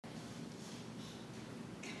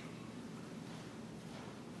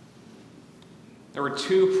There were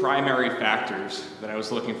two primary factors that I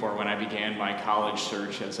was looking for when I began my college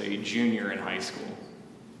search as a junior in high school.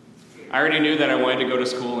 I already knew that I wanted to go to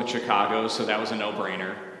school in Chicago, so that was a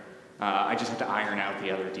no-brainer. I just had to iron out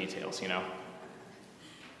the other details,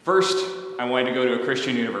 First, I wanted to go to a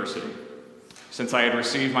Christian university. Since I had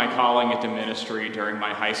received my calling into ministry during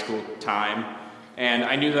my high school time, and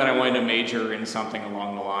I knew that I wanted to major in something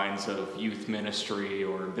along the lines of youth ministry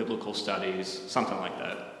or biblical studies, something like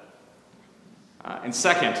that. And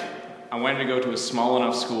second, I wanted to go to a small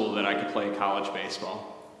enough school that I could play college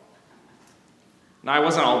baseball. Now, I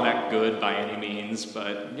wasn't all that good by any means,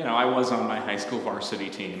 but, I was on my high school varsity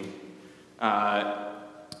team.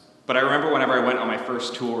 But I remember whenever I went on my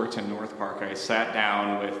first tour to North Park, I sat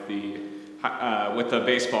down with the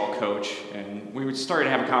baseball coach, and we started to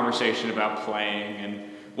have a conversation about playing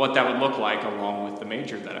and what that would look like along with the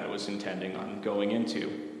major that I was intending on going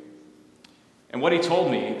into. And what he told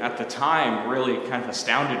me at the time really kind of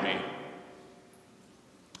astounded me.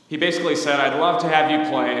 He basically said, "I'd love to have you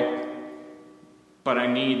play, but I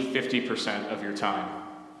need 50% of your time,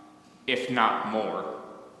 if not more."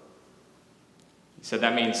 He said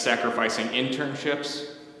that means sacrificing internships,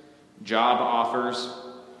 job offers,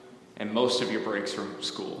 and most of your breaks from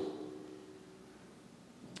school.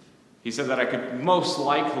 He said that I could most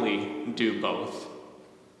likely do both,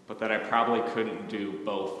 but that I probably couldn't do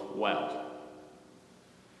both well.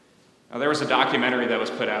 Now, there was a documentary that was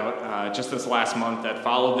put out just this last month that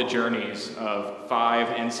followed the journeys of 5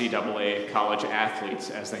 NCAA college athletes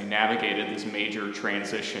as they navigated this major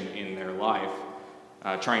transition in their life,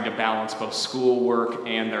 trying to balance both schoolwork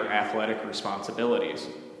and their athletic responsibilities.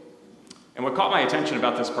 And what caught my attention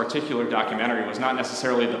about this particular documentary was not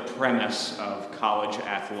necessarily the premise of college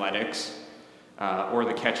athletics or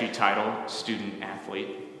the catchy title, student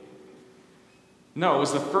athlete. No, it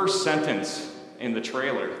was the first sentence in the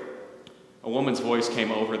trailer. A woman's voice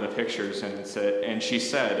came over the pictures and she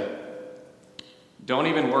said, "Don't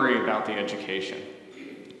even worry about the education.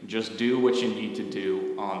 Just do what you need to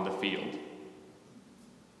do on the field."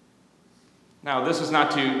 Now, this is not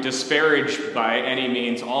to disparage by any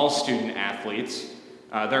means all student athletes.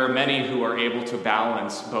 There are many who are able to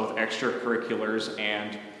balance both extracurriculars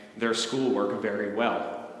and their schoolwork very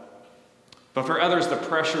well. But for others, the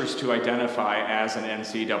pressures to identify as an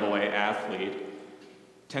NCAA athlete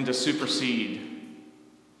tend to supersede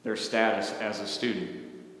their status as a student.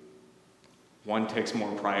 One takes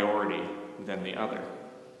more priority than the other.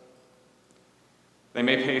 They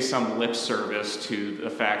may pay some lip service to the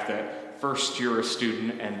fact that first you're a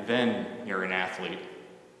student and then you're an athlete.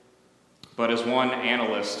 But as one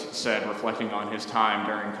analyst said, reflecting on his time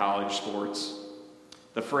during college sports,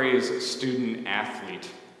 the phrase student athlete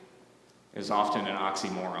is often an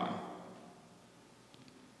oxymoron.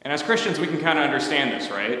 And as Christians, we can kind of understand this,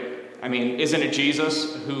 right? I mean, isn't it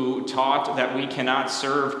Jesus who taught that we cannot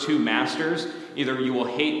serve two masters? Either you will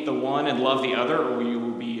hate the one and love the other, or you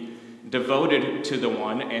will be devoted to the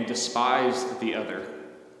one and despise the other.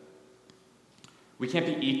 We can't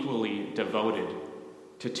be equally devoted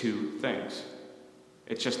to two things.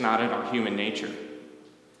 It's just not in our human nature.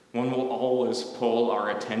 One will always pull our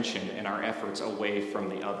attention and our efforts away from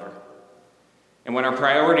the other. And when our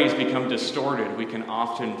priorities become distorted, we can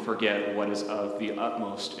often forget what is of the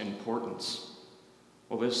utmost importance,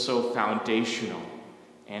 what is so foundational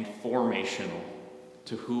and formational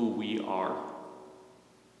to who we are.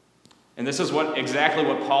 And this is exactly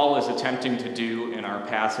what Paul is attempting to do in our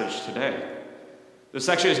passage today. This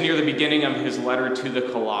section is near the beginning of his letter to the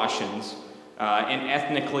Colossians, an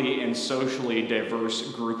ethnically and socially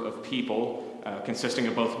diverse group of people consisting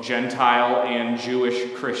of both Gentile and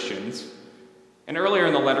Jewish Christians. And earlier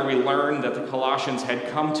in the letter, we learned that the Colossians had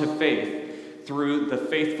come to faith through the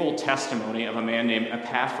faithful testimony of a man named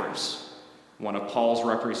Epaphras, one of Paul's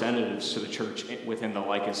representatives to the church within the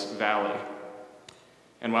Lycus Valley.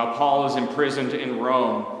 And while Paul is imprisoned in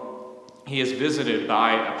Rome, he is visited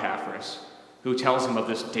by Epaphras, who tells him of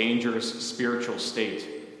this dangerous spiritual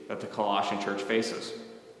state that the Colossian church faces.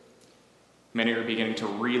 Many are beginning to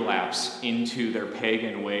relapse into their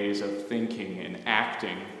pagan ways of thinking and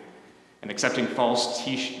acting, and accepting false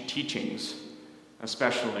teachings,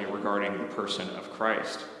 especially regarding the person of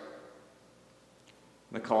Christ.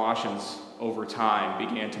 The Colossians, over time,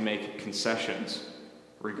 began to make concessions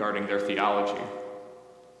regarding their theology,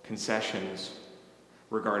 concessions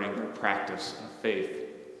regarding their practice of faith,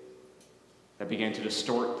 that began to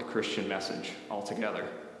distort the Christian message altogether.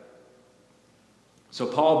 So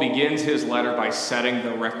Paul begins his letter by setting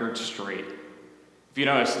the record straight. If you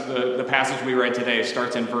notice, the passage we read today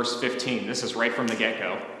starts in verse 15. This is right from the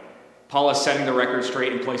get-go. Paul is setting the record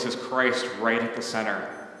straight and places Christ right at the center.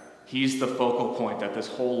 He's the focal point that this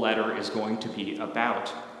whole letter is going to be about.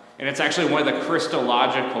 And it's actually one of the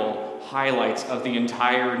Christological highlights of the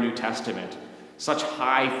entire New Testament. Such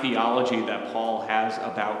high theology that Paul has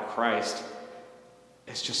about Christ.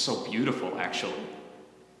 It's just so beautiful, actually.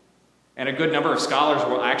 And a good number of scholars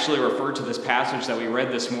will actually refer to this passage that we read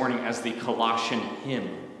this morning as the Colossian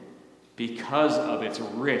hymn, because of its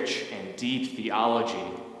rich and deep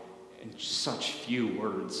theology in such few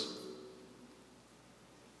words.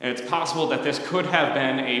 And it's possible that this could have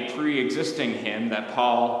been a pre-existing hymn that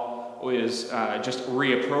Paul was just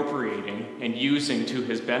reappropriating and using to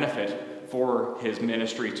his benefit for his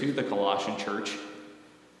ministry to the Colossian church.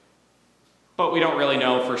 But we don't really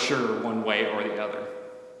know for sure one way or the other,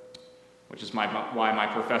 which is why my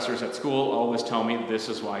professors at school always tell me this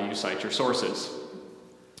is why you cite your sources.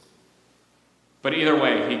 But either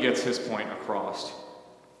way, he gets his point across.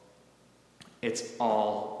 It's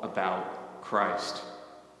all about Christ.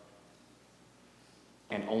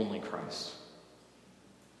 And only Christ.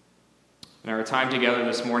 In our time together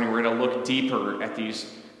this morning, we're going to look deeper at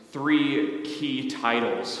these three key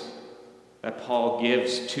titles that Paul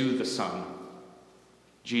gives to the Son,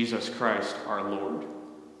 Jesus Christ our Lord.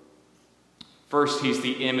 First, he's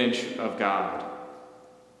the image of God.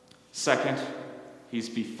 Second, he's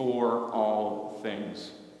before all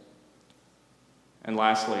things. And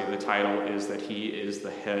lastly, the title is that he is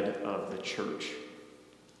the head of the church.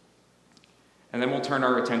 And then we'll turn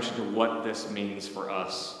our attention to what this means for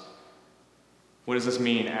us. What does this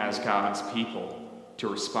mean as God's people to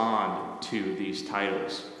respond to these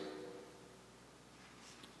titles?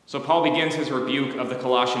 So Paul begins his rebuke of the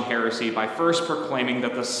Colossian heresy by first proclaiming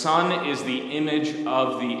that the Son is the image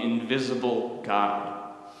of the invisible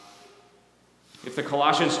God. If the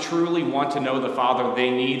Colossians truly want to know the Father, they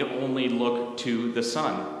need only look to the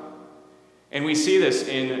Son. And we see this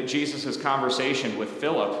in Jesus' conversation with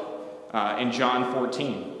Philip in John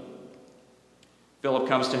 14. Philip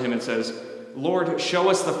comes to him and says, "Lord, show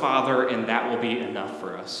us the Father, and that will be enough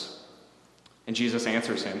for us." And Jesus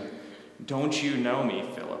answers him, "Don't you know me,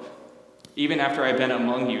 Philip, even after I've been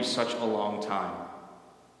among you such a long time?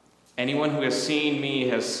 Anyone who has seen me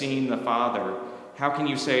has seen the Father. How can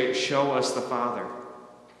you say, 'Show us the Father'?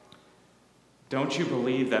 Don't you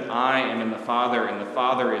believe that I am in the Father, and the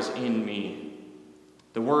Father is in me?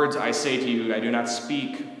 The words I say to you, I do not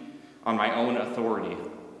speak on my own authority.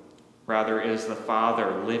 Rather, it is the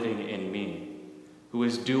Father living in me, who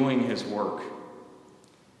is doing his work.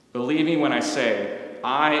 Believe me when I say,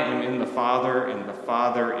 I am in the Father, and the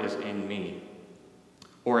Father is in me.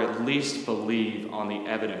 Or at least believe on the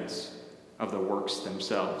evidence of the works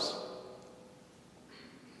themselves."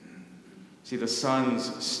 See, the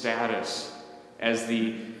Son's status as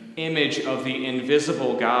the image of the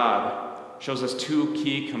invisible God shows us two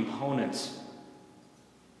key components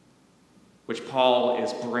which Paul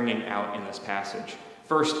is bringing out in this passage.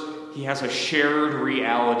 First, he has a shared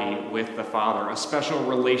reality with the Father, a special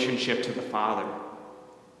relationship to the Father.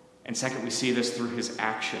 And second, we see this through his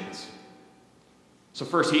actions. So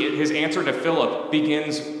first, his answer to Philip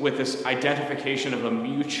begins with this identification of a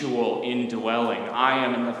mutual indwelling. I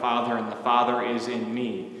am in the Father, and the Father is in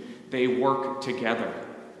me. They work together.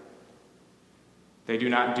 They do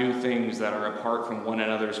not do things that are apart from one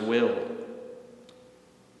another's will.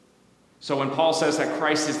 So when Paul says that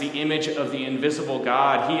Christ is the image of the invisible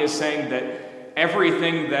God, he is saying that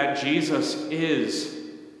everything that Jesus is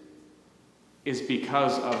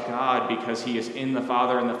because of God, because he is in the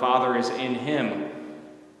Father and the Father is in him.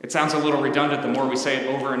 It sounds a little redundant the more we say it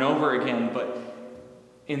over and over again, but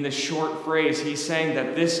in this short phrase, he's saying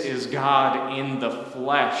that this is God in the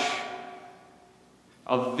flesh,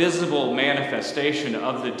 a visible manifestation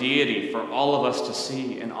of the deity for all of us to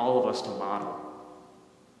see and all of us to model.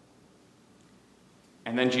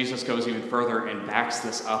 And then Jesus goes even further and backs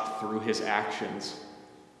this up through his actions.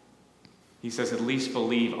 He says, at least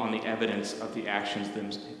believe on the evidence of the actions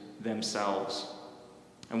themselves.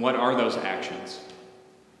 And what are those actions?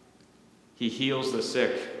 He heals the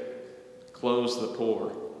sick, clothes the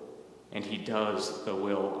poor, and he does the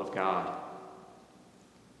will of God.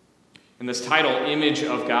 And this title, Image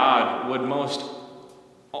of God, would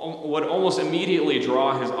almost immediately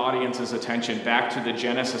draw his audience's attention back to the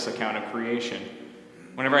Genesis account of creation.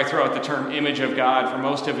 Whenever I throw out the term image of God, for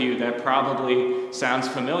most of you, that probably sounds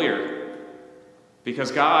familiar.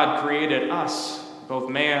 Because God created us, both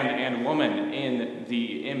man and woman, in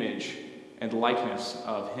the image and likeness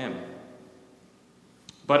of him.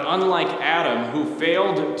 But unlike Adam, who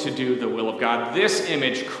failed to do the will of God, this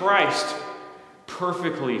image, Christ,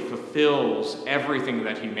 perfectly fulfills everything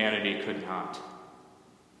that humanity could not.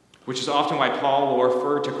 Which is often why Paul will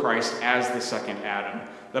refer to Christ as the second Adam,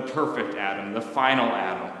 the perfect Adam, the final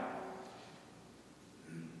Adam.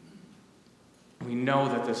 We know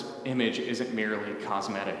that this image isn't merely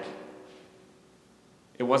cosmetic.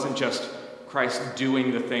 It wasn't just Christ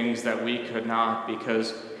doing the things that we could not,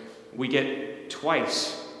 because we get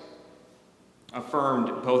twice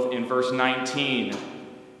affirmed, both in verse 19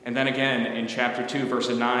 and then again in chapter 2, verse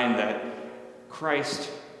 9, that Christ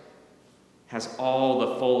has all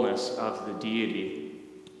the fullness of the deity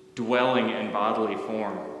dwelling in bodily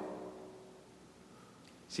form.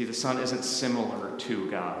 See, the Son isn't similar to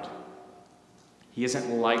God. He isn't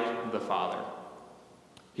like the Father.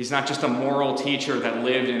 He's not just a moral teacher that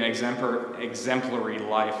lived an exemplary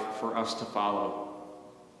life for us to follow.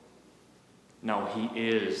 No, he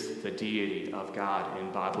is the deity of God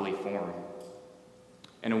in bodily form.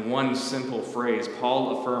 And in one simple phrase,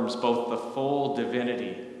 Paul affirms both the full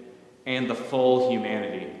divinity and the full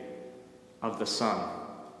humanity of the Son.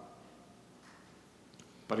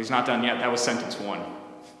 But he's not done yet. That was sentence 1.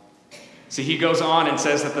 See, he goes on and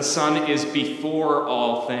says that the Son is before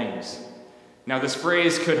all things. Now, this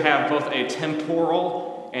phrase could have both a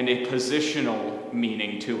temporal and a positional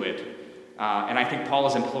meaning to it. And I think Paul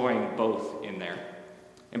is employing both in there.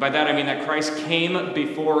 And by that I mean that Christ came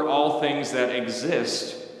before all things that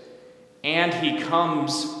exist, and he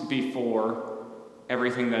comes before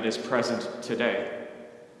everything that is present today.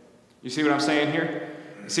 You see what I'm saying here?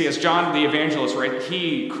 See, as John the Evangelist, right,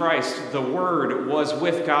 he, Christ, the Word, was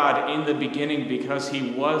with God in the beginning because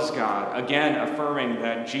he was God. Again, affirming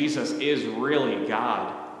that Jesus is really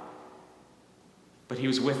God. But he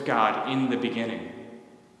was with God in the beginning.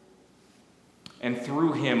 And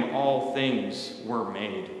through him all things were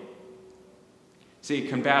made. See, it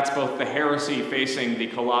combats both the heresy facing the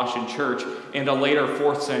Colossian church and a later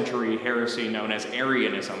 4th century heresy known as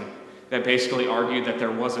Arianism, that basically argued that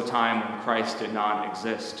there was a time when Christ did not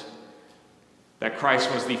exist, that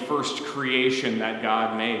Christ was the first creation that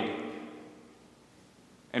God made.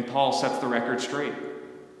 And Paul sets the record straight.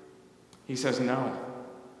 He says, no,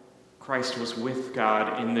 Christ was with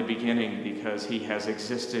God in the beginning because he has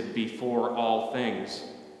existed before all things.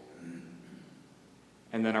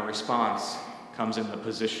 And then our response comes in the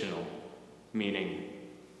positional meaning.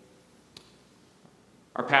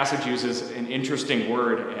 Our passage uses an interesting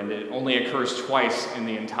word, and it only occurs twice in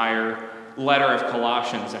the entire letter of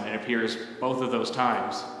Colossians, and it appears both of those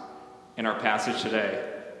times in our passage today.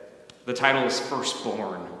 The title is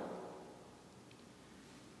firstborn.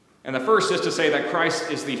 And the first is to say that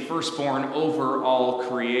Christ is the firstborn over all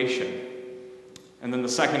creation. And then the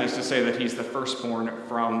second is to say that he's the firstborn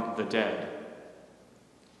from the dead.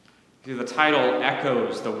 See, the title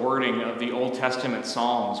echoes the wording of the Old Testament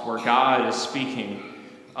Psalms, where God is speaking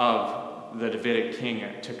of the Davidic king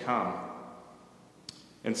to come.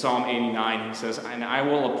 In Psalm 89, he says, "And I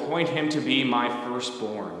will appoint him to be my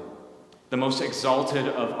firstborn, the most exalted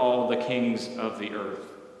of all the kings of the earth."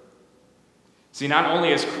 See, not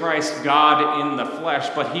only is Christ God in the flesh,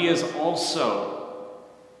 but he is also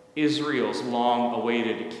Israel's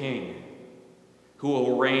long-awaited king, who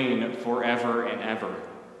will reign forever and ever.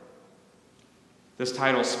 This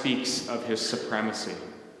title speaks of his supremacy,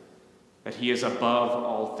 that he is above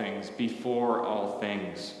all things, before all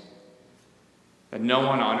things, that no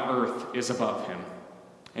one on earth is above him,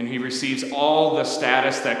 and he receives all the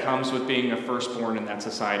status that comes with being a firstborn in that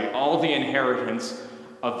society, all the inheritance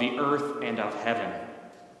of the earth and of heaven.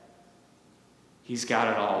 He's got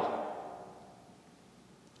it all.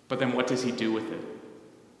 But then what does he do with it?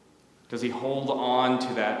 Does he hold on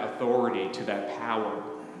to that authority, to that power,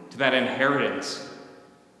 to that inheritance?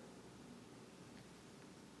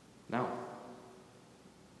 No.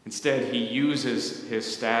 Instead, he uses his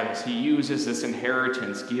status, he uses this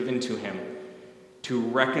inheritance given to him to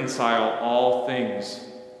reconcile all things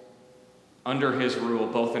under his rule,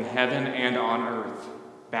 both in heaven and on earth,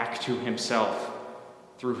 back to himself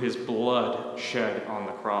through his blood shed on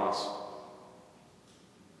the cross.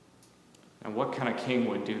 And what kind of king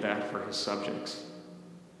would do that for his subjects?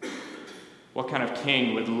 What kind of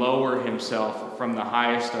king would lower himself from the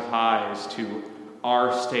highest of highs to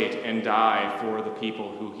our state and die for the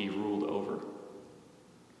people who he ruled over?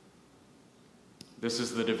 This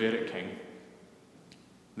is the Davidic king.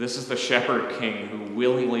 This is the shepherd king who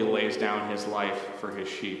willingly lays down his life for his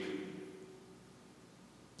sheep.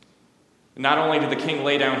 Not only did the king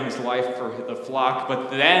lay down his life for the flock,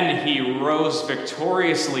 but then he rose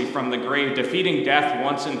victoriously from the grave, defeating death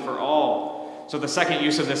once and for all. So the second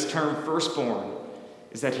use of this term, firstborn,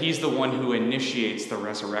 is that he's the one who initiates the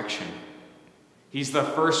resurrection. He's the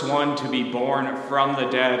first one to be born from the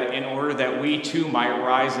dead in order that we too might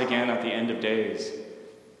rise again at the end of days.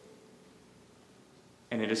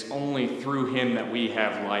 And it and it's only through him that we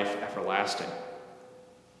have life everlasting.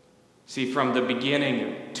 See, from the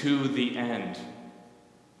beginning to the end,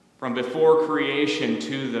 from before creation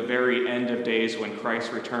to the very end of days when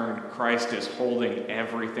Christ returned, Christ is holding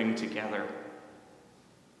everything together.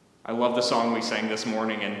 I love the song we sang this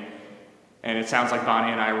morning, and it sounds like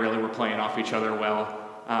Bonnie and I really were playing off each other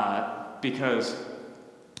well, because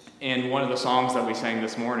in one of the songs that we sang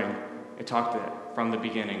this morning, it talked that from the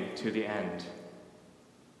beginning to the end,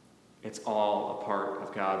 it's all a part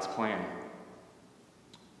of God's plan.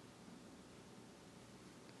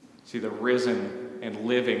 See, the risen and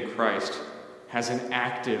living Christ has an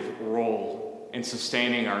active role in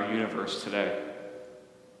sustaining our universe today.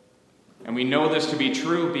 And we know this to be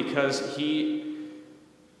true because he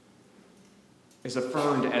is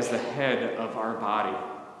affirmed as the head of our body,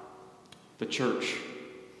 the church.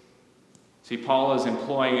 See, Paul is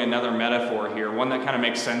employing another metaphor here, one that kind of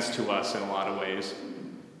makes sense to us in a lot of ways.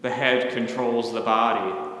 The head controls the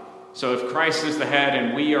body. So if Christ is the head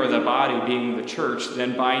and we are the body, being the church,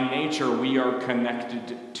 then by nature we are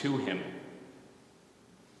connected to him.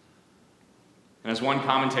 And as one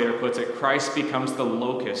commentator puts it, Christ becomes the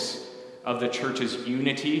locus of the church's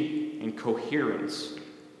unity and coherence,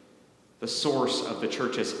 the source of the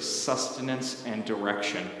church's sustenance and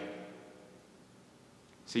direction.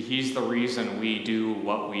 See, he's the reason we do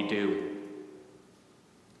what we do.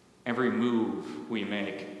 Every move we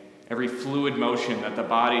make, every fluid motion that the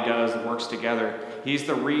body does that works together, he's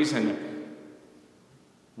the reason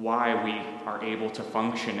why we are able to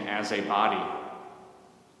function as a body.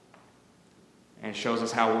 And shows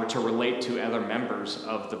us how we're to relate to other members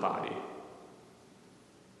of the body.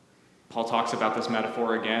 Paul talks about this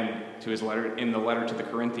metaphor again in the letter to the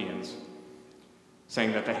Corinthians,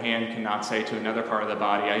 saying that the hand cannot say to another part of the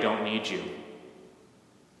body, I don't need you.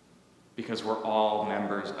 Because we're all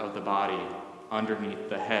members of the body underneath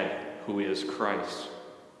the head, who is Christ.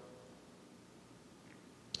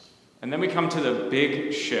 And then we come to the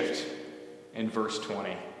big shift in verse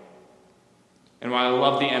 20. And while I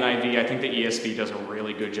love the NIV, I think the ESV does a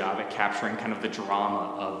really good job at capturing kind of the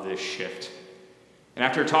drama of this shift. And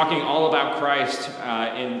after talking all about Christ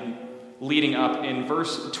leading up, in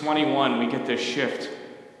verse 21, we get this shift.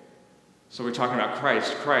 So we're talking about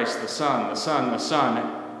Christ, the Son, the Son, the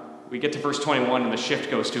Son. We get to verse 21 and the shift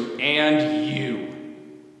goes to, and you.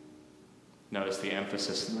 Notice the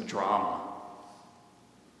emphasis in the drama.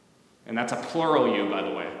 And that's a plural you, by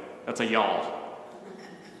the way. That's a y'all.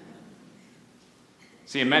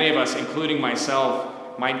 See, and many of us, including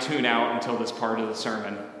myself, might tune out until this part of the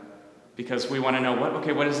sermon because we want to know, what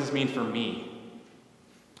does this mean for me?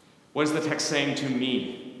 What is the text saying to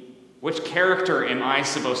me? Which character am I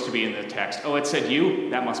supposed to be in the text? Oh, it said you?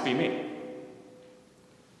 That must be me.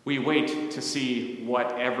 We wait to see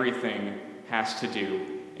what everything has to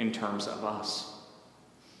do in terms of us.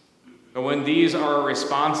 But when these are our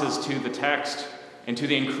responses to the text and to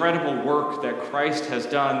the incredible work that Christ has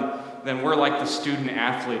done, then we're like the student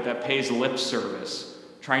athlete that pays lip service,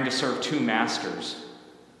 trying to serve two masters.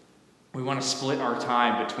 We want to split our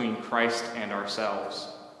time between Christ and ourselves.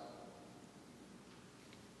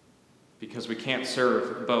 Because we can't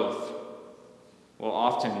serve both, we'll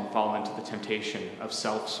often fall into the temptation of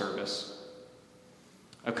self-service,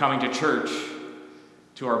 of coming to church,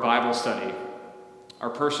 to our Bible study,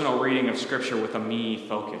 our personal reading of Scripture with a me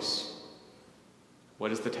focus.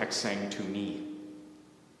 What is the text saying to me?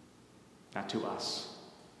 Not to us.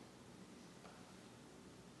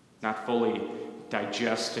 Not fully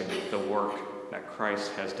digesting the work that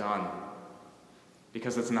Christ has done.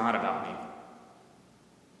 Because it's not about me.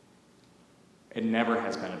 It never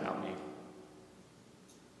has been about me.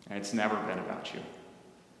 And it's never been about you.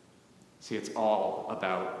 See, it's all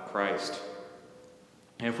about Christ.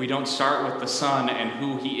 And if we don't start with the Son and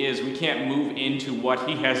who he is, we can't move into what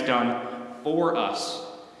he has done for us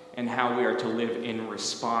and how we are to live in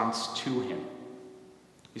response to him.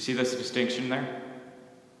 You see this distinction there?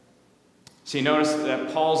 See, notice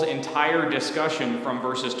that Paul's entire discussion from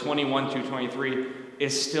verses 21 to 23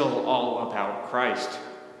 is still all about Christ.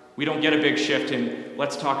 We don't get a big shift in,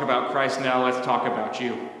 let's talk about Christ now, let's talk about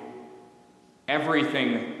you.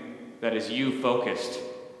 Everything that is you-focused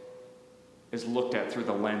is looked at through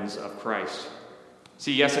the lens of Christ.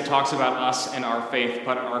 See, yes, it talks about us and our faith,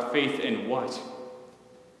 but our faith in what?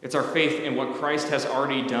 It's our faith in what Christ has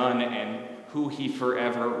already done and who he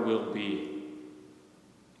forever will be.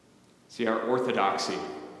 See, our orthodoxy,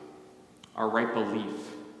 our right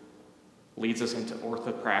belief, leads us into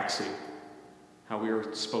orthopraxy, how we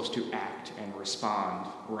are supposed to act and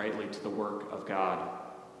respond rightly to the work of God.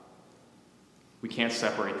 We can't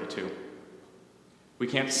separate the two. We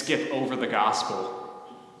can't skip over the gospel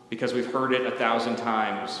because we've heard it 1,000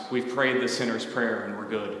 times. We've prayed the sinner's prayer and we're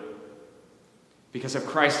good. Because if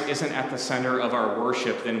Christ isn't at the center of our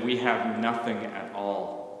worship, then we have nothing at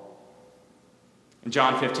all. In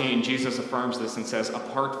John 15, Jesus affirms this and says,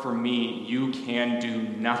 "Apart from me, you can do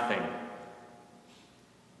nothing."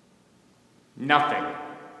 Nothing.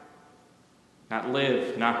 Not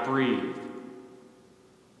live, not breathe,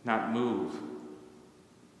 not move.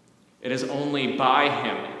 It is only by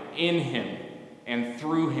him, in him, and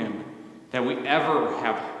through him that we ever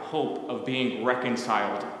have hope of being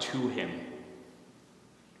reconciled to him.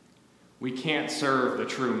 We can't serve the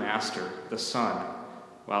true master, the Son,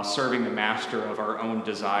 while serving the master of our own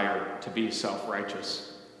desire to be self-righteous.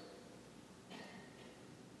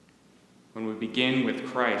 When we begin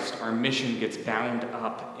with Christ, our mission gets bound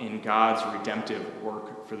up in God's redemptive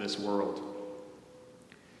work for this world.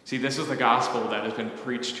 See, this is the gospel that has been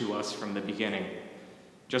preached to us from the beginning.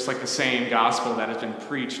 Just like the same gospel that has been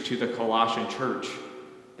preached to the Colossian church.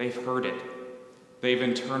 They've heard it. They've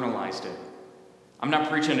internalized it. I'm not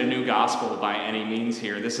preaching a new gospel by any means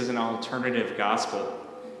here. This is an alternative gospel.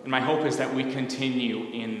 And my hope is that we continue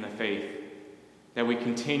in the faith. That we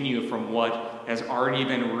continue from what has already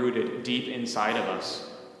been rooted deep inside of us.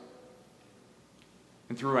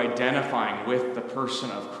 And through identifying with the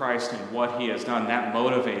person of Christ and what he has done, that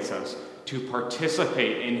motivates us to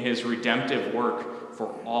participate in his redemptive work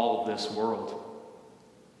for all of this world.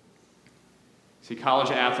 See,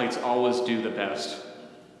 college athletes always do the best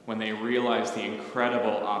when they realize the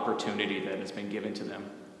incredible opportunity that has been given to them.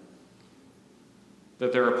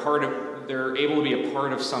 That they're able to be a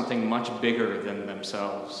part of something much bigger than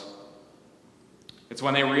themselves. It's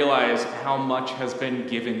when they realize how much has been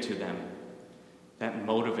given to them that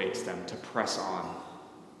motivates them to press on,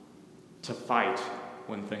 to fight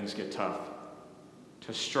when things get tough,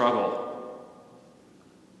 to struggle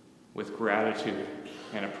with gratitude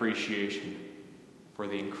and appreciation for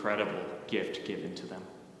the incredible gift given to them.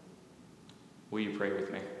 Will you pray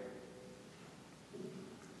with me?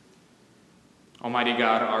 Almighty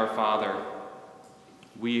God, our Father,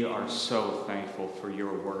 we are so thankful for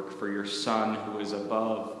your work, for your Son who is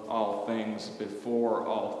above all things, before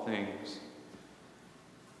all things.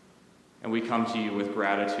 And we come to you with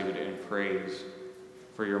gratitude and praise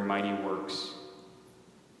for your mighty works,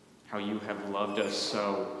 how you have loved us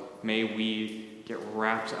so. May we get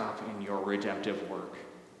wrapped up in your redemptive work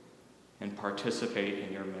and participate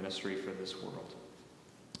in your ministry for this world.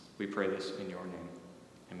 We pray this in your name.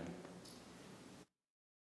 Amen.